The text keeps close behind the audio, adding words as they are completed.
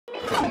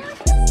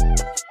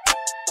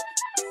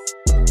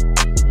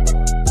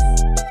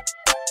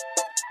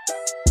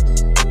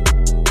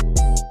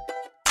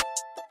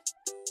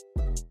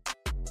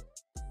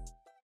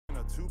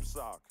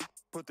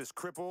put this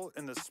cripple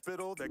in the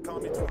spittle. They call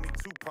me 22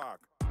 Pac.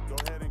 Go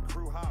ahead and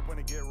crew hop when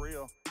it get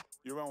real.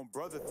 Your own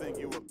brother think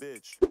you a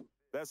bitch.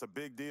 That's a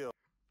big deal.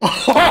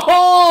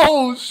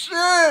 Oh,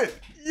 shit.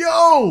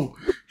 Yo,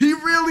 he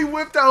really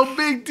whipped out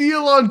Big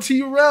Deal on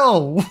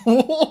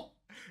T-Rell.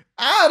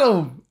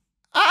 Adam.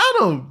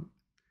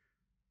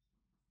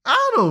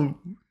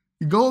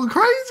 You're going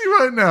crazy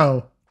right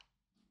now.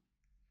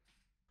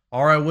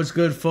 All right, what's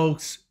good,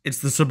 folks? It's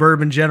the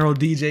Suburban General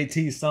DJ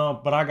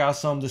TStomp, but I got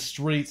some the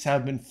streets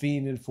have been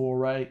fiending for,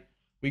 right?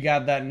 We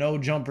got that No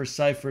Jumper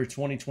Cypher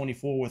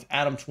 2024 with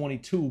Adam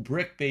 22,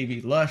 Bricc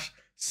Baby, Lush,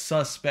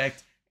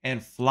 Suspect,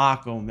 and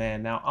Flakko,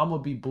 man. Now, I'm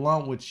going to be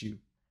blunt with you.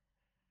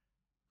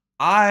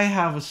 I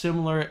have a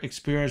similar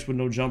experience with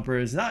No Jumper.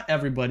 It's not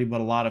everybody,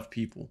 but a lot of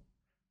people.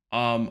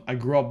 I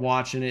grew up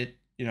watching it,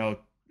 you know,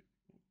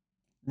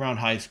 around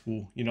high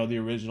school. You know, the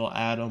original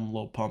Adam,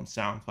 Lil Pump,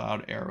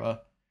 SoundCloud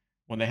era,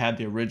 when they had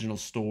the original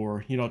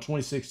store, you know,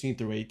 2016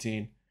 through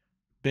 18.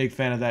 Big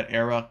fan of that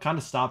era. Kind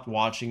of stopped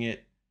watching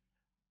it.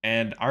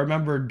 And I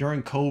remember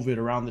during COVID,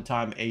 around the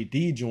time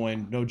AD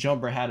joined, No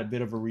Jumper had a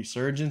bit of a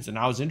resurgence, and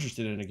I was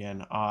interested in it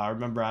again. I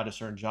remember I had a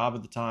certain job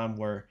at the time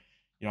where,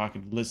 you know, I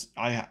could listen.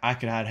 I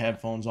could have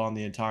headphones on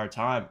the entire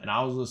time, and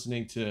I was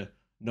listening to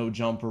No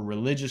Jumper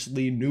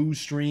religiously,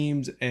 news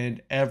streams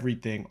and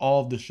everything,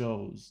 all of the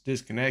shows,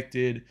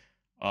 Disconnected,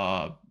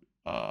 at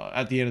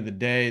the end of the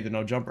day, the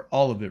No Jumper,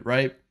 all of it,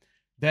 right?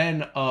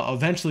 Then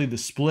eventually the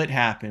split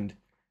happened,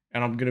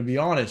 and I'm gonna be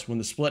honest, when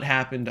the split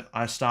happened,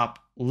 I stopped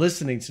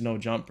listening to No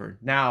Jumper.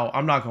 Now,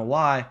 I'm not gonna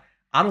lie,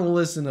 I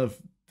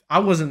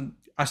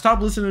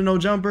stopped listening to No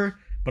Jumper,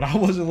 but I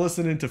wasn't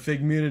listening to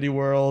Figgmunity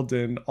World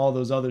and all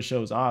those other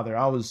shows either.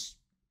 I was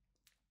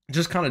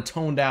just kind of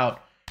toned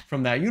out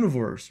from that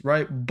universe,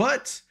 right?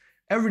 But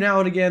every now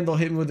and again, they'll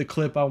hit me with a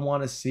clip I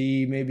want to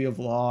see, maybe a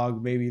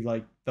vlog, maybe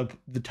like the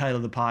title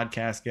of the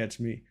podcast gets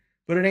me.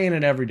 But it ain't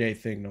an everyday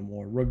thing no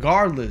more.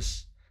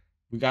 Regardless,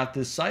 we got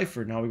this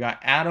cipher. Now we got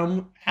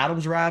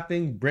Adam's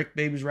rapping, Bricc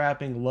Baby's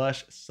rapping,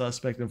 Lush,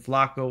 Suspect, and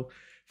Flakko.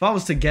 If I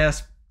was to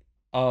guess,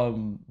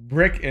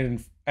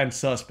 Bricc and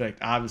Suspect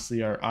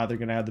obviously are either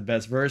going to have the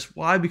best verse.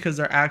 Why? Because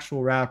they're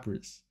actual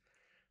rappers.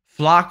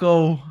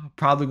 Flakko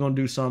probably going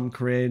to do something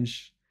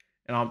cringe.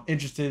 And I'm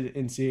interested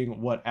in seeing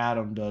what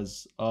Adam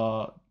does.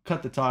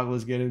 Cut the talk.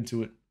 Let's get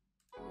into it.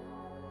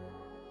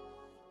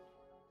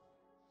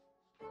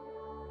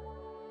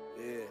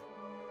 Yeah.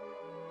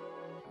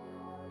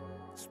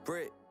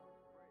 Bricc.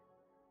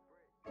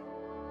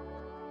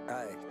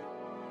 Hey,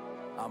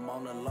 I'm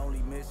on a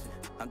lonely mission.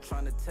 I'm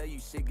trying to tell you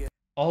shit get.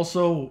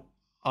 Also,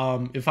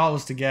 if I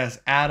was to guess,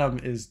 Adam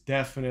is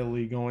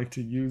definitely going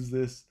to use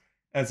this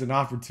as an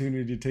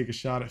opportunity to take a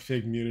shot at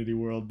Figgmunity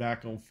World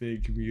back on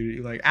Fig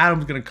community. Like,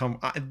 Adam's gonna come.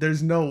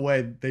 There's no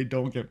way they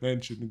don't get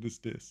mentioned in this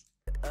diss.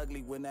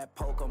 Ugly when that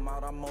poke come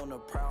out, I'm on the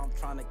prowl, I'm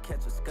trying to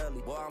catch a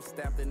scully. Boy, I'm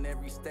stamped in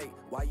every state.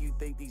 Why you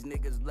think these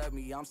niggas love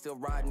me? I'm still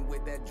riding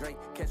with that Drake.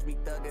 Catch me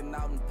thugging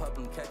out in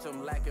public, catch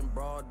them lacking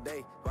broad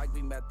day. Like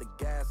me at the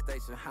gas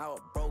station. How a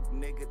broke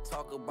nigga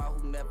talk about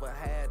who never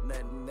had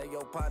nothing. Now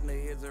your partner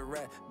is a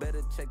rat.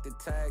 Better check the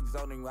tags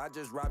on him. I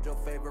just robbed your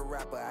favorite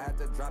rapper. I had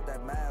to drop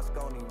that mask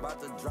on him.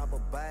 About to drop a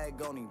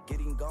bag on him. Get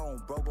him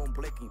gone, bro gon'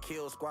 blick and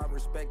kill squad.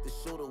 Respect the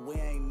shooter. We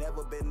ain't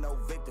never been no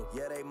victim.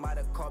 Yeah, they might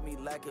have caught me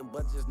lacking,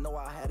 but just know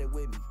I had it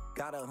with me.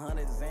 Got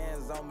 100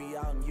 Zans on me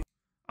out and you.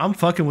 I'm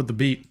fucking with the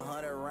beat.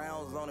 100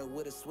 rounds on it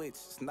with a switch.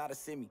 It's not a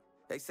semi.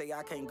 They say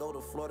I can't go to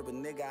Florida, but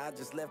nigga, I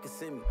just left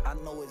Kissimmee. I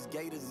know it's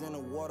gators in the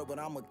water, but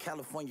I'm a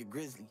California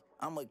grizzly.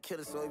 I'm a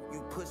killer, so if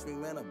you push me,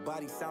 man, a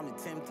body sounded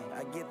tempting.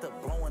 I get to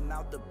blowing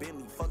out the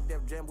Bentley. Fuck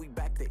that jam, we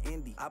back to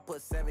Indy. I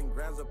put 7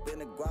 grams up in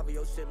the guava.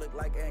 Your shit look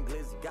like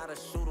Anglizzy. Gotta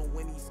shoot him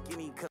when he's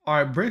skinny. All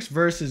right, Brick's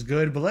verse is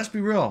good, but let's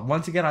be real.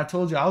 Once again, I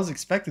told you I was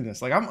expecting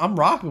this. Like, I'm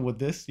rocking with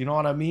this. You know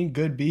what I mean?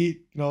 Good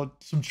beat. You know,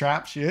 some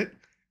trap shit.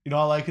 You know,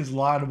 I like his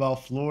line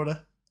about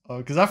Florida.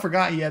 Because I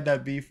forgot he had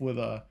that beef with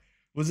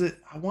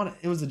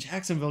it was the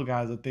Jacksonville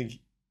guys, I think.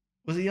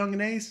 Was it Young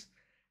and Ace?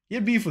 He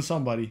had beef with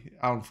somebody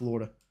out in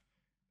Florida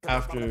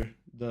after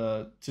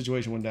the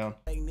situation went down.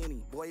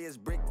 Boy, it's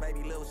Bricc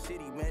Baby, little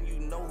shitty, man. You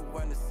know who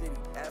run the city.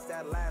 Ask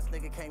that last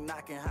nigga came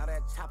knocking how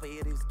that chopper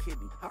hit his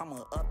kidney.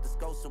 I'ma up the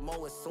scope some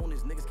more as soon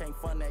as niggas can't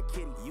fund that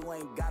kitty. You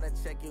ain't gotta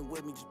check in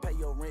with me, just pay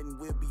your rent and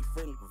we'll be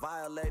friendly.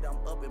 Violate,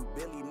 I'm up in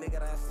Billy, nigga,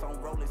 that's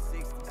on rolling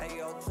 60. Hey,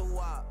 yo,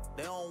 2-Op,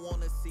 they don't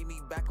wanna see me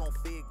back on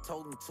Fig,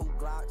 toting 2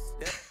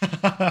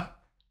 Glocks.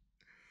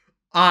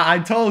 I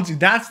told you,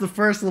 that's the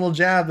first little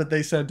jab that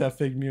they sent at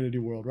Figgmunity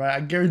World, right?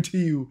 I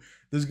guarantee you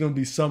there's going to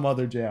be some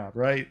other jab,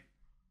 right?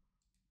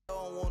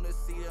 Don't want to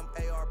see them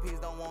ARPs,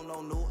 don't want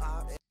no new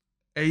op.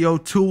 Hey, yo,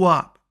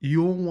 2-Op,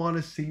 you don't want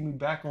to see me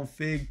back on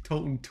Fig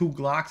toting 2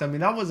 Glocks? I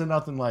mean, that wasn't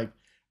nothing like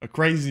a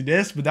crazy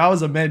diss, but that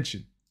was a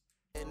mention.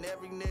 And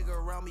every nigga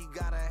around me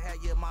gotta have,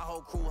 yeah, my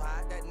whole crew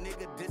hot. That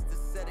nigga diss the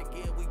set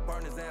again, we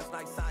burn his ass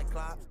like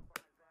Cyclops.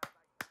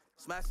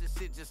 Smash this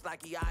shit just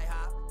like he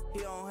IHOP. He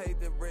don't hate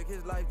the brick,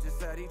 his life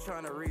just sad, he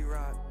tryna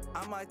rewrite.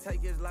 I might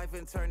take his life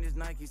and turn his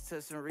Nikes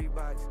to some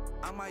Reeboks.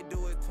 I might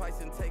do it twice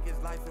and take his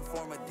life and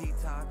form a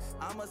detox.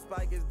 I'ma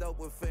spike his dope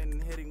with Finn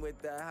and hit him with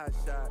that hot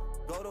shot.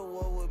 Go to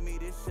war with me,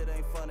 this shit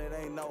ain't fun, it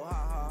ain't no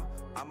ha-ha.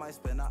 I might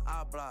spend a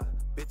block.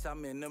 Bitch,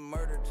 I'm in the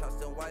murder,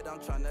 Charleston White, I'm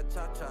tryna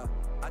cha-cha.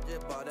 I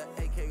just bought an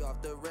AK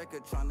off the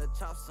record, tryna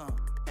chop some.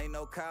 Ain't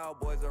no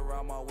cowboys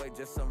around my way,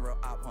 just some real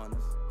op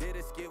hunters. Did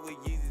a skit with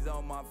Yeezys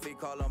on my feet,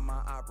 call them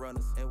my op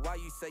runners. And why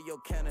you say your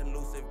cannon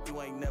loose if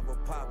you ain't never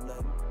pop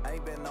nothing? I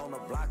ain't been on the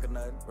block or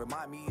nothing,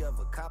 remind me of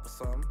a cop or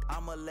something.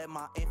 I'ma let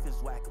my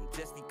infants whack him,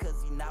 just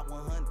because he not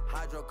 100.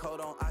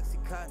 Hydrocodone on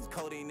Oxycontin,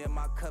 codeine in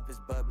my cup is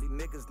bubbly.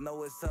 Niggas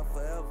know it's up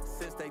forever,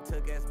 since they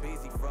took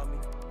SBZ from me.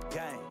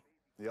 Gang.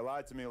 You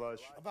lied to me, Lush.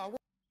 About what?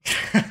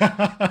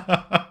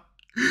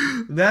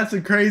 That's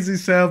a crazy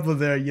sample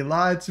there. You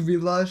lied to me,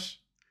 Lush.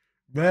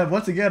 Man,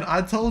 once again,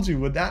 I told you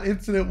when that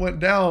incident went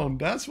down,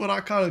 that's when I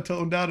kind of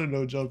toned down to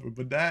No Jumper.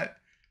 But that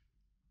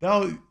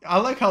was, I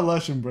like how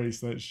Lush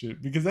embraced that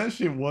shit, because that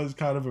shit was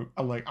kind of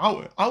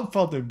I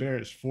felt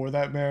embarrassed for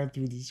that man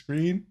through the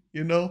screen,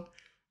 you know.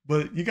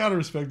 But you gotta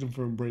respect him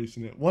for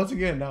embracing it. Once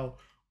again, now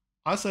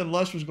I said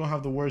Lush was gonna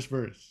have the worst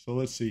verse, so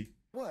let's see.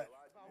 What?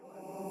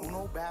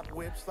 No bap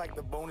whips like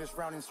the bonus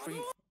round in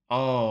Street.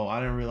 Oh, I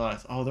didn't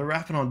realize. Oh, they're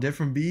rapping on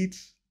different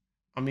beats.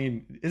 I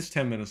mean, it's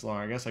 10 minutes long.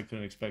 I guess I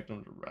couldn't expect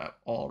them to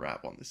all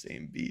rap on the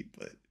same beat,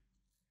 but.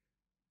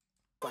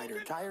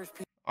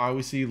 All right,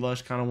 we see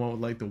Lush kind of went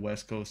with like the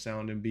West Coast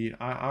sounding beat.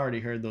 I already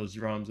heard those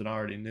drums and I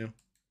already knew.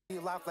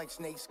 You laugh like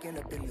snake skin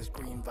up in this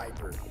green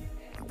viper.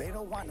 They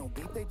don't want no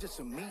beat, they just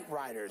some meat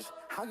riders.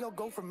 How y'all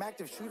go from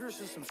active shooters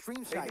to some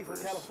stream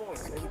snipers? I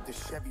keep the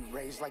Chevy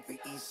raised like the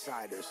East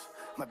Siders.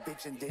 My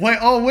bitch and wait,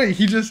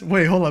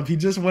 hold up. He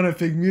just went at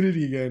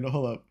Figgmunity again.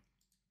 Hold up.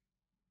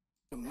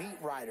 Meat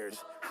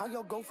riders. How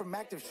y'all go from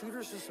active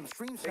shooters to some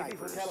stream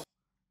snipers?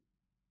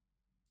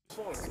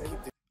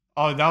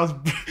 Oh, that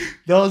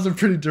was a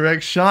pretty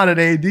direct shot at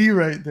AD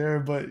right there.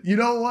 But you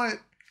know what?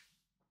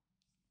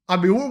 I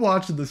mean, we're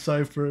watching the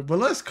cypher, but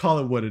let's call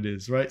it what it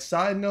is, right?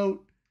 Side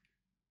note,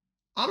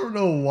 I don't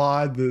know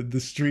why the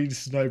stream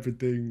sniper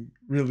thing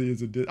really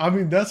is I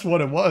mean, that's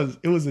what it was.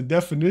 It was a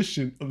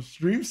definition of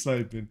stream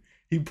sniping.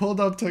 He pulled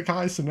up to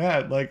Kai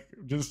Cenat, like,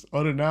 just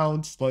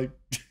unannounced, like,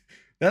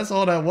 that's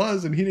all that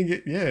was, and he didn't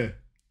get, yeah.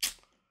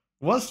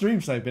 Was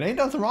stream sniping. Ain't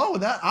nothing wrong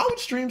with that. I would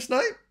stream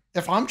snipe.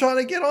 If I'm trying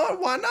to get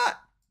on, why not?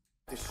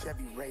 The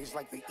Chevy raised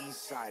like the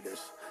East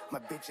Siders. My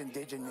bitch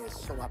indigenous,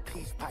 so I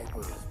peace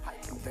pipers.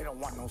 They don't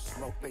want no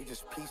smoke, they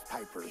just peace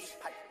pipers.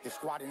 They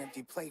squat an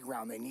empty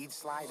playground, they need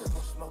sliders.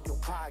 Smoke your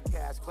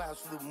podcast,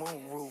 clouds through the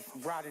moon roof.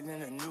 Riding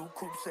in a new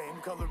coupe,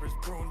 same color as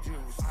prune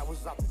juice. I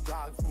was off the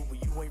dog food,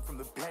 but you ain't from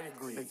the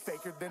pedigree. They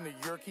faker than the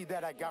yerky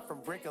that I got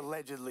from Bricc,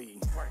 allegedly.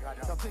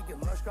 I'm thinking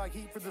Lush got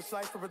heat for the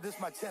cypher, but this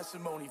my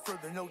testimony for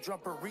the No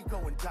Jumper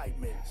Rico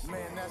indictment.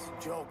 Man, that's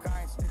a joke,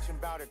 I ain't snitching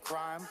about a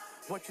crime.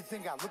 What you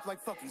think I look like,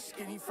 fucking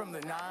Skinny from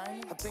the 9?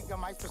 I think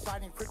I'm ice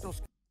presiding crypto.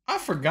 I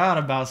forgot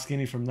about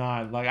Skinny from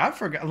 9. Like,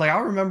 I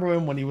remember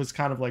him when he was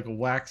kind of like a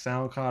whack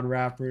SoundCloud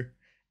rapper.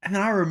 And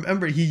then I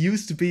remember he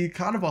used to be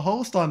kind of a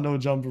host on No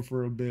Jumper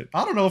for a bit.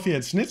 I don't know if he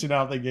had snitching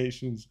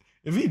allegations.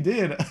 If he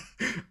did,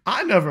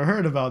 I never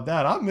heard about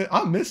that.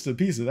 I missed a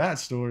piece of that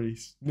story.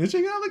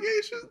 Snitching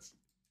allegations?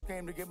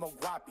 Came to get more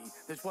guapi.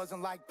 This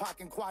wasn't like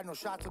Pac and Quad, no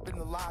shots up in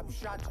the lobby.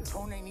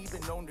 Tone ain't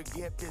even known to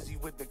get busy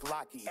with the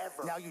Glocky.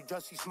 Ever. Now you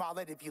Jussie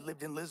Smollett if you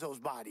lived in Lizzo's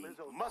body.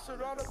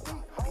 Mustard on a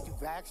beat. Did you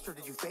vaxxed or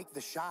did you fake the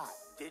shot?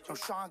 No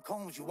Sean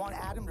Combs, you want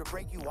Adam to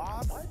break you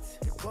off? What?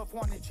 If Buff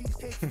wanted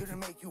cheesecake, he's gonna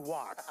make you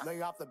walk.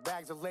 Lay off the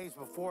bags of Lays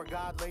before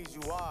God lays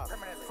you off.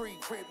 Permanent free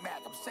crib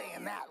math, I'm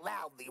saying that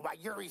loudly. While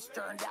Yuri's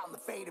staring down the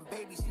fade and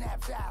baby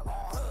snaps out.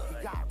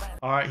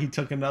 All right, he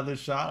took another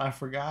shot. I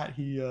forgot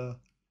him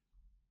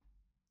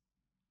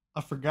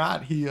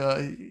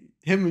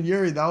and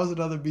Yuri, that was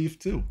another beef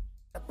too.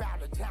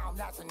 About a town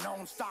that's a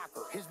known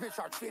stalker. His bitch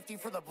charged 50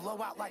 for the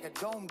blowout like a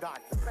dome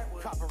doctor.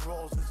 Copper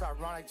rolls, it's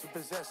ironic to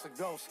possess a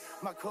ghost.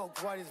 My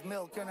coke white as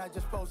milk and I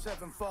just post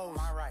 7 foes.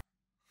 All right.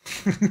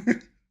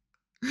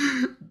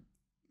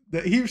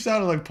 He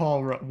sounded like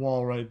Paul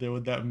Wall right there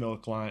with that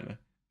Milk line.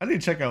 I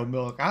need to check out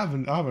Milk. I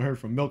haven't heard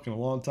from Milk in a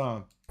long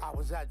time. I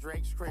was at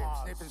Drake's crib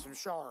sniffing some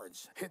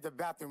shards. Hit the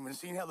bathroom and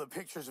seen hella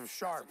pictures of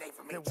sharks.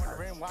 They're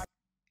wondering why.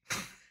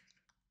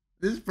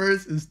 This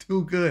verse is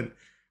too good.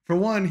 For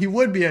one, he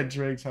would be at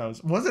Drake's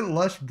house. Wasn't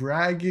Lush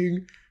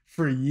bragging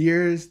for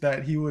years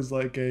that he was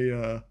like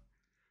a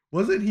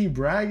wasn't he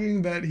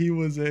bragging that he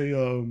was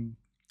a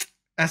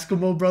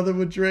Eskimo brother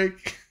with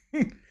Drake?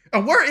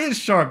 And where is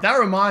Sharp? That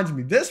reminds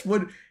me. This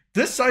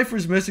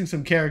cypher's missing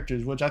some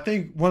characters, which I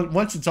think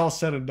once it's all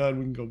said and done,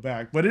 we can go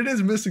back. But it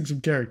is missing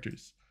some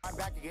characters. I'm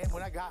back again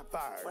when I got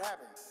fired. What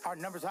happened? Our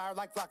numbers higher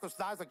like Flakko's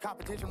thighs. The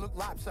competition look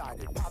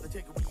lopsided.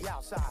 Politics, we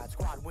outside.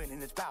 Squad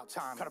winning, it's about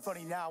time. Kinda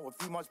funny now. A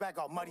few months back,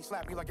 I'll muddy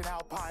slap you like an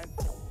alpine.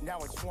 Now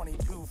it's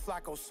 22.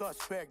 Flakko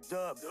suspect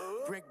dub.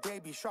 Bricc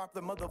Baby, Sharp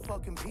the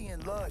motherfucking P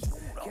and Lush.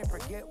 Can't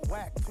forget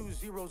whack. 2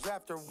 zeros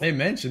after. They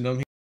mentioned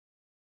him.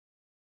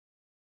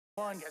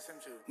 One.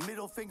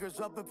 Middle fingers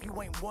up if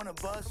you ain't one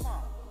of us.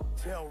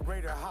 Tell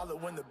Raider holler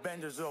when the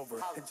bender's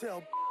over. And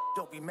tell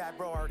don't be mad,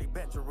 bro, I already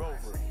bent her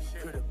over.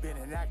 Could have been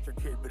an actor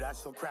kid, but I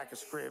still crack a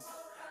script.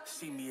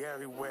 See me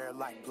everywhere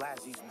like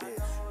Blasie's bitch.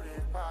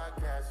 This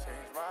podcast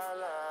changed my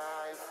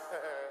life.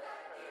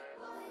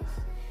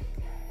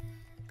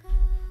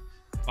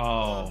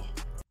 Oh,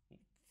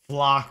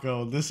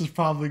 Flakko. This is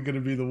probably going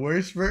to be the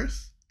worst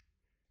verse.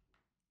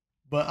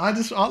 But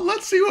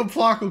let's see what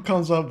Flakko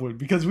comes up with,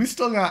 because we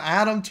still got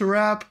Adam to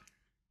rap.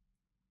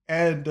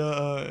 And,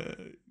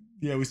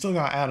 yeah, we still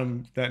got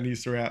Adam that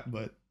needs to rap,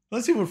 but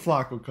let's see what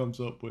Flakko comes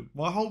up with.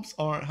 My hopes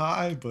aren't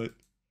high, but...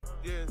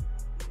 Yeah.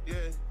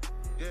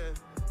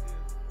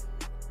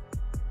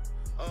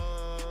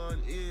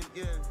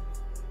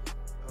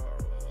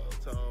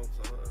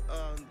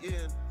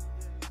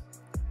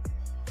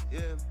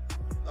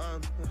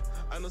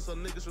 I know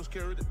some niggas was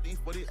scared of the beef,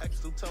 but they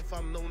act too tough.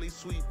 I'm known they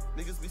sweet.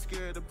 Niggas be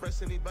scared to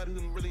press anybody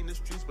who's really in the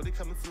streets, but they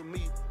coming through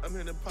me. I'm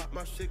here to pop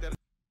my shit.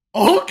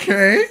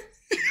 Okay.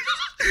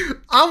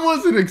 I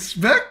wasn't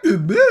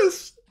expecting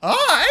this. All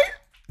right.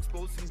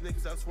 Expose these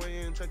niggas, I swear,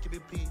 and try to keep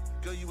it P.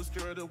 Girl, you was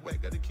scared of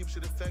whack, gotta keep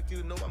shit in fact.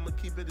 You know I'ma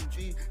keep it in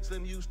G.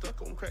 Slim, you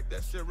stuck on crack,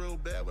 that shit real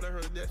bad. When I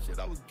heard that shit,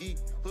 I was geek.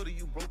 Hoodie,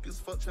 you broke as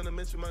fuck, trying to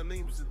mention my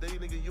name today,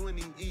 nigga, you ain't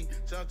E.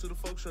 Shout out to the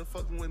folks trying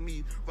fucking with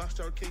me.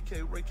 Rockstar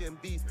KK, Rick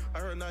and beef. I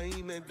heard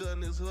Naeem ain't good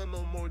in his hood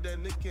no more.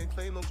 That nigga can't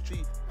claim no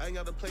street. I ain't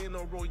gotta play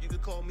no role, you can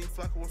call me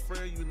Flakko or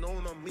Frere, you know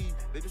I'm me.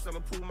 They just trying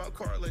to prove my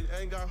card, like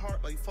I ain't got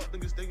heart, like fuck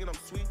niggas thinking I'm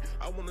sweet.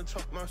 I wanna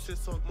talk my shit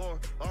some more.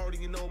 I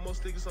already know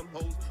most niggas some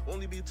hoes.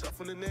 Only be tough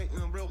on the neck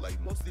and real, like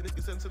most of the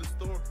niggas into the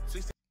store.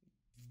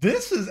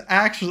 This is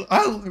actually,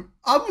 I'm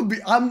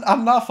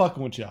not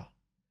fucking with y'all.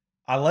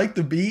 I like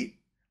the beat.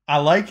 I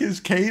like his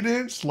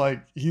cadence.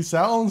 Like, he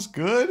sounds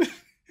good.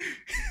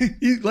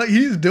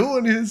 He's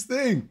doing his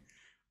thing.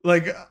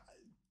 Like,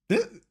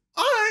 all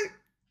right.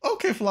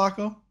 Okay,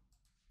 Flakko.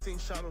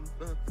 16 shot him,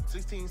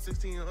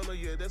 16, I know,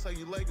 yeah, that's how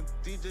you like him.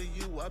 DJ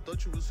I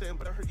thought you was saying,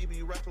 but I heard you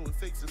be rapping with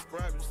fake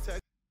subscribers.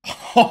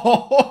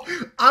 Oh,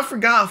 I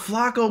forgot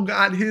Flakko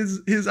got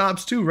his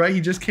ops too, right?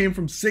 He just came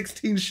from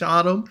 16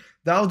 shot him.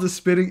 That was the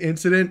spitting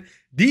incident.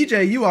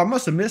 DJ I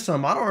must have missed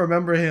some. I don't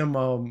remember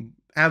him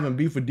having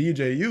beef with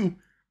DJ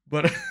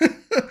but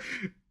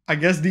I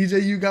guess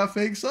DJ got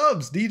fake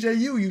subs. DJ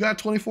you got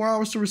 24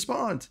 hours to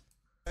respond.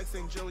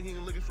 Joe, he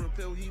ain't looking for a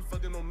pill, he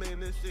fucking on man,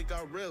 this shit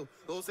got real.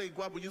 Jose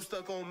Guapo, you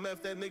stuck on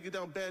meth, that nigga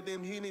down bad,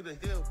 damn, he need a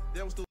hill.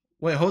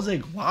 Wait, Jose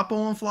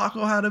Guapo and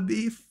Flakko had a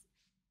beef?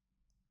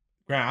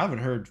 Grant, I haven't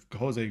heard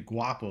Jose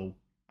Guapo.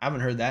 I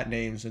haven't heard that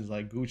name since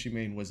like Gucci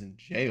Mane was in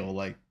jail,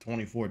 like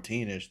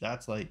 2014-ish.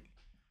 That's like,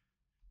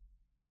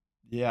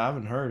 yeah, I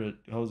haven't heard it,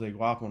 Jose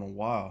Guapo, in a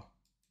while.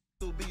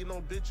 Still beating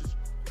on bitches.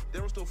 They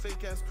were still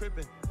fake ass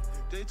crippin'.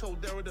 They told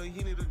Daryl that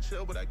he needed to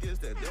chill, but I guess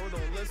that Daryl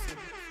don't listen.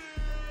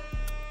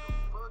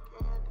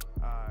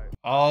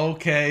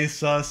 Okay,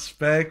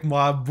 Suspect,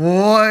 my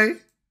boy.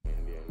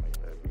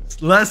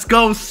 Let's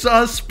go,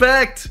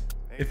 Suspect.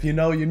 If you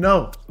know, you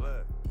know.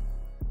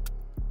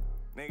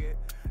 Nigga,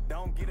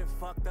 don't get it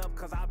fucked up,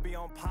 cause I be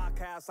on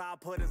podcasts. I'll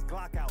put his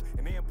Glock out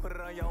and then put it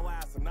on your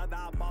ass. Another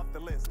op off the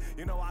list.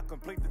 You know I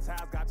complete the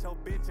task. Got your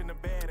bitch in the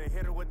bed and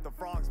hit her with the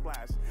frog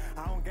splash.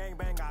 I don't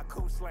gangbang, I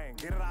cool slang.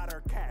 Get it out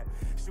her cat.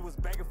 She was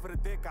begging for the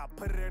dick, I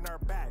put it in her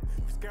back.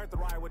 You scared to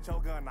ride with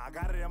your gun, I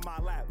got it in my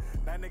lap.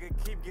 That nigga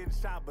keep getting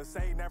shot, but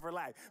say never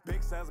lack.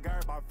 Big says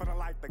Gerb, I'm feeling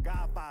like the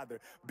Godfather.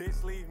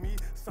 Bitch leave me,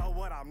 so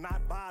what, I'm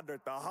not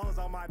bothered. The hoes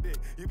on my dick,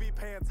 you be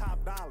paying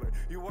top dollar.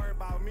 You worry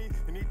about me,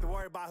 you need to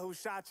worry about who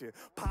shot you.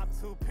 Pop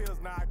 2 pills,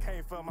 now I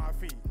can't feel my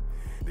feet.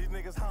 These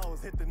niggas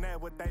hoes hit the net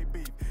with they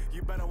beef.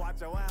 You better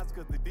watch your ass,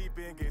 cause the deep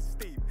end gets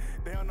steep.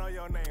 They don't know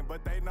your name,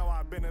 but they know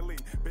I've been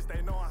elite. Bitch,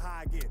 they know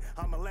how I get.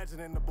 I'm a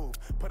legend in the booth.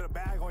 Put a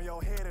bag on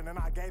your head and then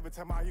I gave it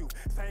to my youth.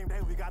 Same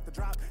day we got the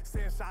drop,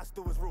 send shots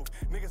through his roof.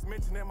 Niggas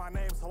mentioning my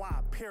name, so I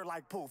appear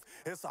like poof.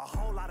 It's a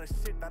whole lot of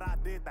shit that I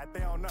did that they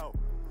don't know.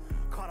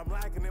 Caught him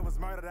lacking, it was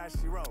murder that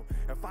she wrote.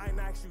 If I ain't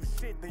asked you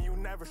shit, then you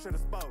never should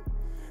have spoke.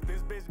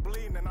 This bitch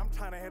bleeding and I'm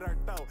trying to hit her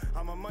throat.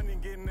 I'm a money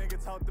getting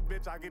nigga, told the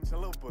bitch I get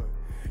chalupa.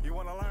 You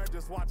wanna learn,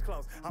 just watch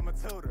close. I'm a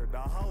tutor, the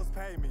hoes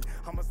pay me.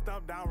 I'm a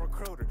stump down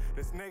recruiter.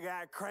 This nigga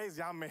act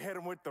crazy, I'ma hit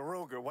him with the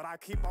Ruger. What I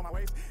keep on my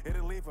waist,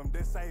 it'll leave him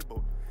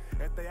disabled.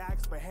 If they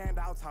ask for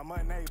handouts, I'm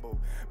unable.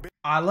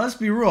 Let's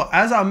be real.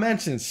 As I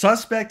mentioned,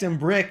 Suspect and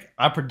Bricc,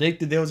 I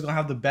predicted they was gonna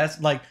have the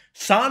best. Like,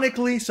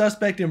 sonically,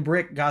 Suspect and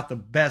Bricc got the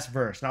best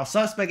verse. Now,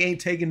 Suspect ain't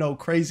taking no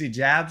crazy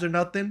jabs or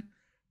nothing,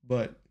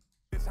 but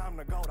I'm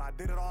the GOAT, I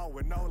did it all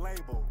with no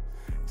label.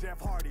 Jeff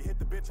Hardy hit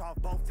the bitch off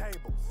both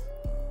tables.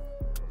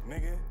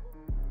 Nigga.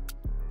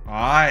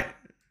 Alright.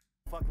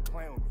 Fucking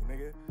playing with me,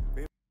 nigga.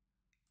 Leave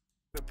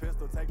the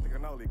pistol, take the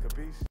cannoli,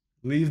 capiche?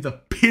 Leave the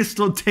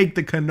pistol, take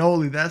the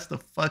cannoli. That's the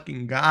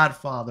fucking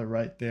Godfather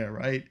right there,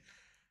 right?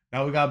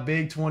 Now we got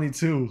Big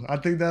 22. I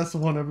think that's the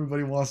one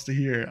everybody wants to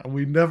hear.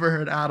 We never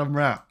heard Adam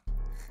rap.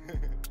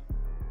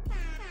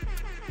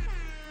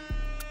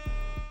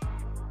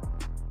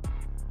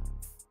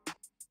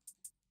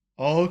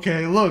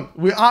 Okay, look,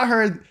 I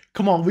heard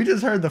Come on, we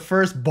just heard the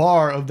first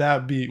bar of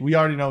that beat. We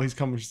already know he's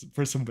coming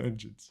for some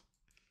vengeance.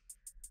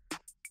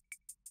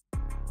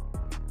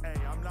 Hey,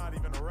 I'm not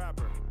even a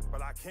rapper,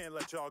 but I can't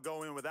let y'all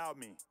go in without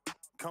me.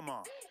 Come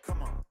on,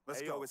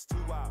 let's go. It's 2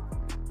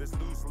 op. This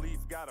loose leaf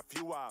got a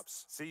few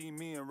ops. See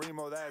me and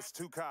Remo, that's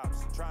 2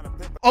 cops trying to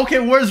pimp. Okay,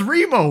 where's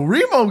Remo?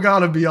 Remo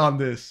gotta be on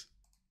this.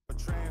 A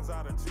trans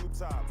out of tube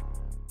top.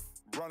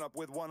 Run up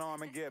with 1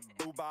 arm and get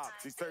boo bop.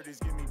 These 30s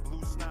give me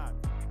blue snot.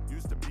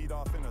 Used to beat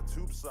off in a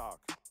tube sock.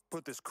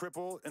 Put this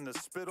cripple in the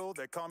spittle.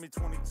 They call me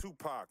 22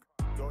 Pac.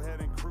 Go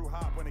ahead and crew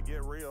hop when it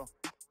get real.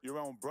 Your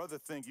own brother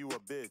think you a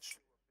bitch.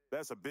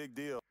 That's a big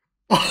deal.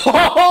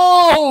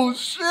 Oh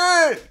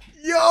shit!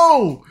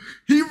 Yo,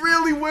 he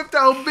really whipped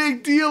out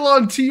Big Deal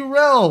on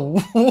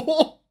T-Rell.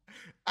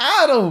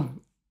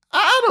 Adam,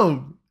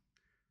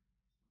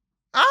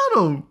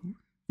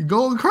 you're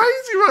going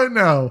crazy right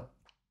now.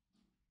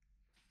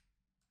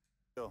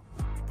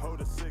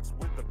 Poetik 6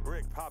 with the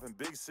brick popping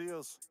big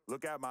seals.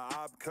 Look at my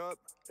op cup,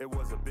 it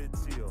was a big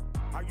seal.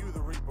 Are you the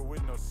reaper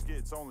with no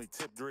skits, only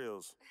tip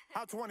drills?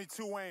 How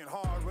 22 ain't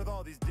hard with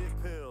all these dick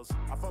pills?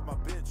 I fucked my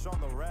bitch on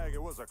the rag,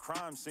 it was a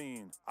crime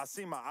scene. I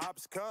see my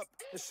ops cup,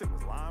 this shit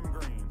was lime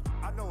green.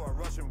 I know a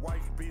Russian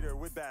wife beater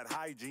with bad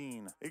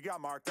hygiene. It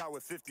got marked out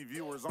with 50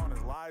 viewers on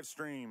his live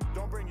stream.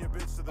 Don't bring your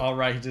bitch to the... All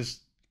right,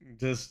 just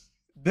this.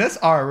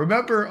 All right,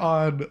 remember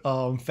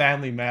on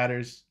Family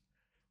Matters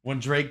when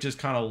Drake just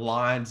kind of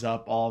lines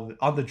up on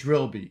the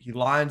drill beat? He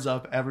lines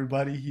up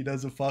everybody he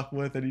doesn't fuck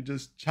with and he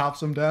just chops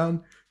them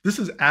down. This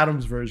is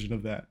Adam's version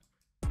of that.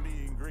 Me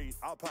and greet,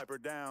 I'll pipe her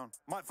down.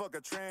 Might fuck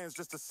a trans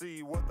just to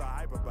see what the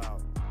hype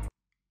about.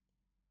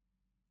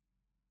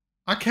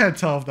 I can't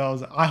tell if that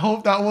was. I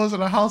hope that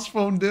wasn't a house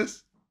phone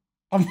diss.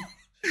 I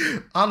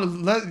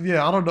don't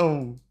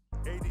know.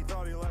 AD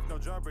thought he left no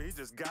jumper, he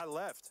just got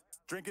left.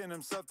 Drinking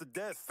himself to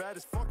death, fat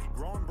as fuck, he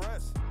growing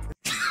breasts.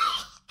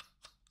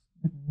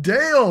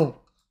 Damn.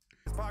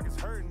 His pockets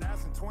hurting,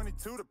 asking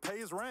 22 to pay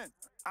his rent.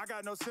 I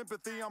got no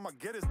sympathy, I'ma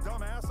get his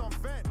dumb ass on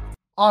vent.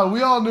 All right,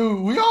 we all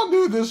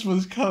knew this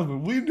was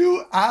coming. We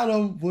knew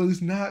Adam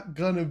was not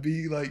gonna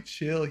be like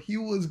chill. He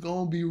was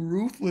gonna be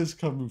ruthless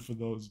coming for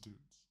those dudes.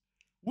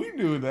 We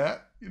knew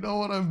that. You know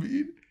what I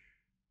mean?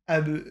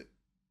 And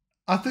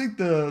I think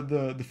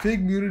the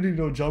Figgmunity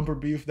No Jumper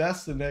beef,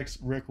 that's the next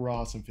Rick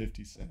Ross and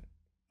 50 Cent.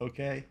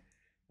 Okay?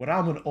 When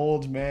I'm an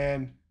old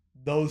man,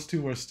 those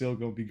two are still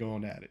gonna be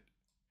going at it.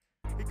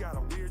 He got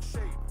a weird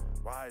shape.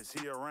 Why is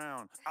he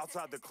around?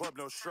 Outside the club,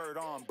 no shirt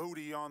on,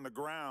 booty on the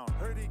ground.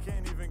 Heard he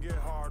can't even get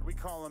hard, we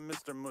call him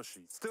Mr.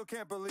 Mushy. Still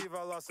can't believe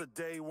I lost a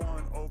day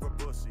 1 over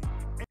Bussy.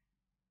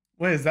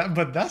 Wait, is that?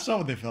 But that's not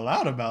what they fell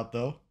out about,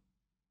 though.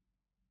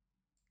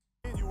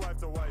 And you wife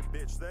the white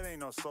bitch, that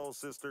ain't no soul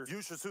sister.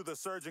 You should sue the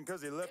surgeon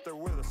because he left her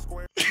with a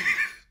square.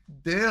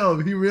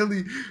 Damn,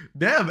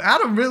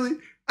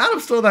 Adam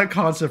stole that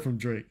concept from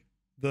Drake.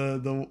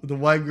 The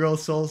white girl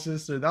soul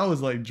sister, that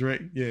was like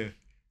Drake, yeah.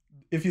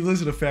 If you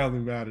listen to Family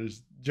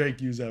Matters,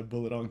 Drake used that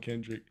bullet on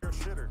Kendrick.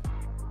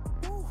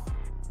 Ooh,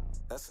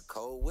 that's a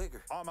cold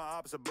wigger. All my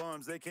ops are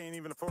bums, they can't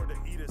even afford to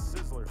eat a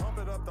sizzler. Pump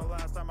it up the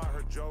last time I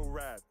heard Joe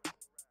rap.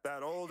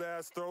 That old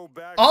ass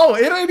throwback. Oh,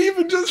 it ain't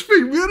even just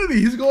Figgmunity.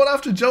 He's going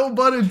after Joe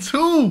Budden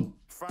too.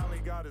 Finally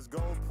got his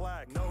gold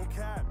plaque, no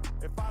cap.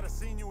 If I'd have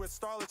seen you at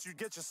Starlet, you'd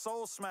get your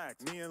soul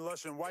smacked. Me and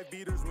Lush and white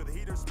beaters with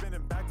heaters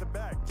spinning back to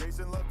back.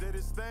 Jason Love did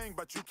his thing,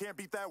 but you can't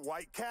beat that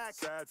white cat.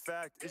 Sad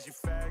fact is you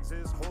fags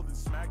is holding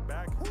smack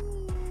back.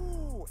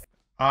 Ooh.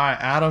 All right,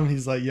 Adam,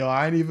 he's like, yo,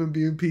 I ain't even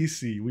being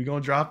PC. We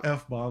gonna drop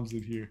F-bombs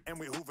in here. And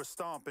we hoover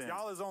stomping.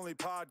 Y'all is only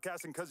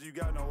podcasting cause you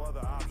got no other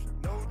option.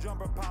 No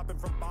jumper popping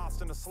from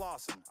Boston to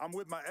Slauson. I'm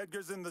with my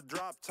Edgars in the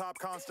drop top,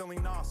 constantly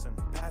nossing.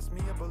 Pass me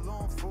a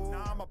balloon, fool.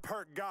 Now I'm a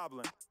perk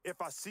goblin. If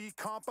I see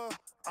Compa,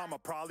 I'ma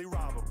probably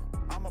rob him.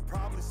 I'ma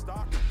probably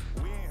stalk him.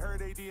 We ain't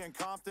heard AD in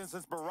Compton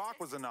since Barack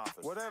was in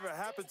office. Whatever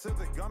happened to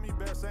the gummy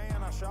bear saying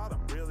I shot him?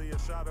 Really a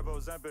shot of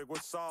Ozempic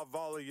would solve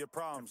all of your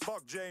problems.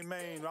 Fuck J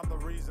Mane, I'm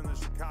the reason that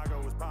Chicago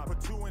was popping.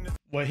 Put 2 in his...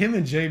 What, him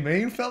and J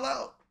Mane fell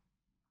out?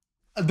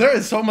 There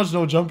is so much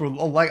No Jumper.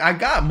 Like, I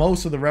got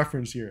most of the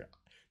reference here.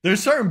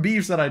 There's certain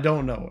beefs that I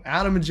don't know.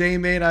 Adam and J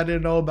Mane I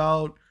didn't know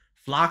about.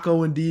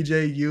 Flakko and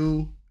DJ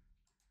U.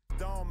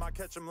 Dome, I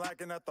catch him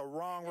lacking at the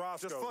wrong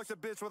Roscoe. Just fucked a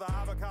bitch with an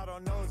avocado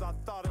nose, I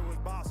thought it was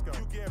Bosco.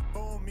 You get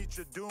boom, meet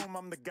your doom,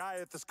 I'm the guy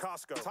at this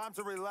Costco. Time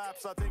to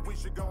relapse, I think we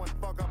should go and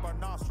fuck up our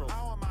nostrils.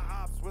 How am my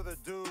ops with a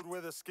dude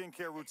with a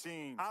skincare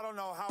routine? I don't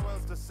know how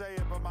else to say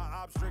it, but my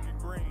ops drinking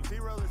green.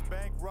 T-Rell is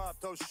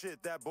bankrupt, oh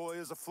shit, that boy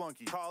is a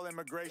flunky. Call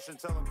immigration,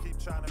 tell him keep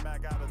China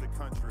Mac out of the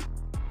country.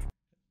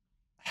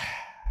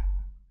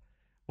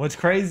 What's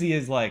crazy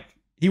is, like,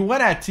 he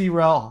went at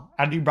T-Rell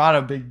and he brought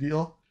a big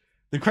deal.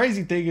 The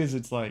crazy thing is,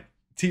 it's like,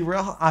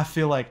 T-Rell, I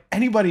feel like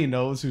anybody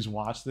knows who's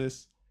watched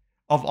this,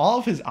 of all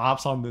of his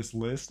ops on this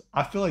list,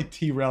 I feel like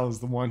T-Rell is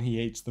the one he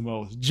hates the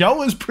most.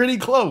 Joe is pretty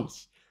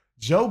close.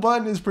 Joe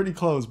Budden is pretty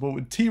close. But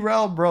with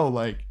T-Rell, bro,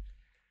 like,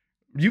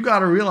 you got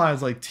to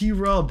realize, like,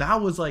 T-Rell,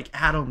 that was, like,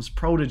 Adam's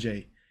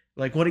protege.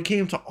 Like, when it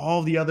came to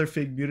all the other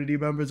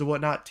Figgmunity members and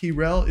whatnot,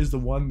 T-Rell is the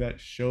one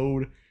that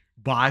showed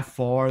by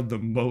far the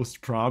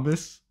most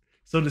promise.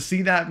 So to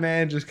see that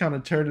man just kind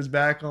of turn his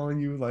back on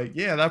you, like,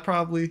 yeah, that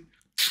probably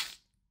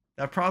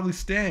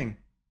sting.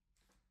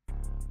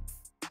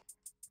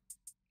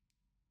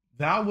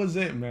 That was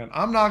it, man.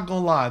 I'm not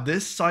gonna lie.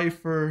 This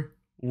cypher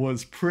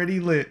was pretty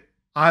lit.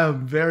 I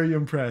am very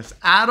impressed.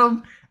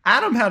 Adam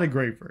had a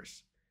great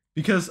verse.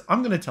 Because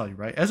I'm gonna tell you,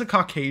 right? As a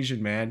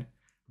Caucasian man,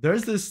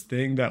 there's this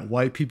thing that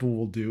white people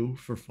will do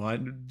for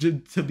fun,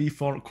 to be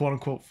quote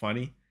unquote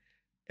funny.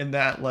 And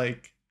that,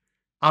 like,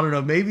 I don't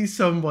know, maybe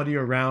somebody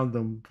around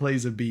them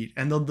plays a beat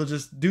and they'll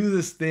just do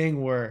this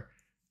thing where,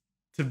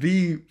 to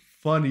be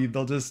funny,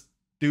 they'll just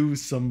do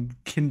some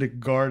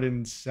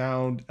kindergarten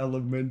sound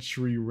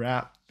elementary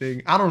rap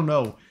thing. I don't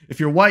know. If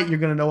you're white, you're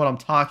gonna know what I'm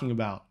talking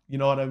about. You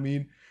know what I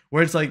mean?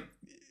 Where it's like,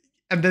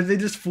 and then they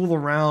just fool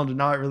around and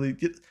not really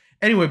get.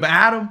 Anyway, but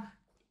Adam,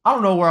 I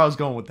don't know where I was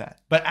going with that,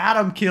 but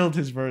Adam killed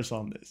his verse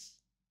on this.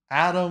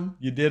 Adam,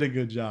 you did a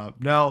good job.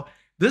 Now,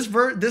 this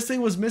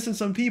thing was missing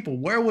some people.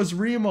 Where was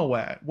Remo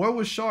at? Where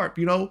was Sharp?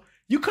 You know,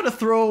 you could have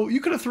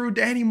threw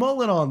Danny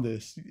Mullen on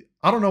this.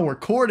 I don't know where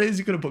Court is.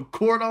 You could have put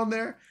Court on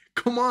there.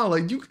 Come on,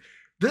 like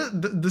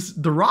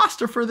the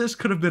roster for this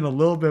could have been a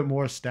little bit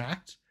more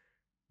stacked.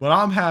 But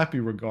I'm happy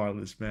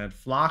regardless, man.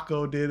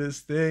 Flakko did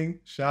his thing.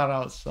 Shout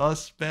out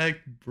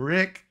Suspect,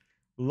 Bricc.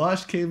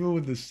 Lush came in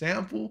with the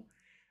sample.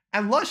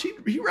 And Lush,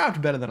 he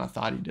rapped better than I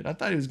thought he did. I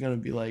thought he was going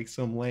to be like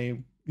some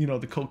lame, you know,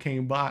 the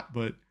cocaine bot.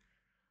 But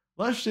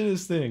Lush did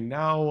his thing.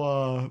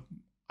 Now,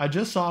 I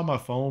just saw on my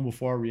phone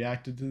before I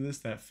reacted to this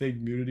that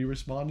Figgmunity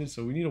responded.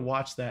 So we need to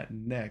watch that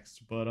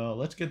next. But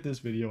let's get this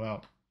video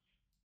out.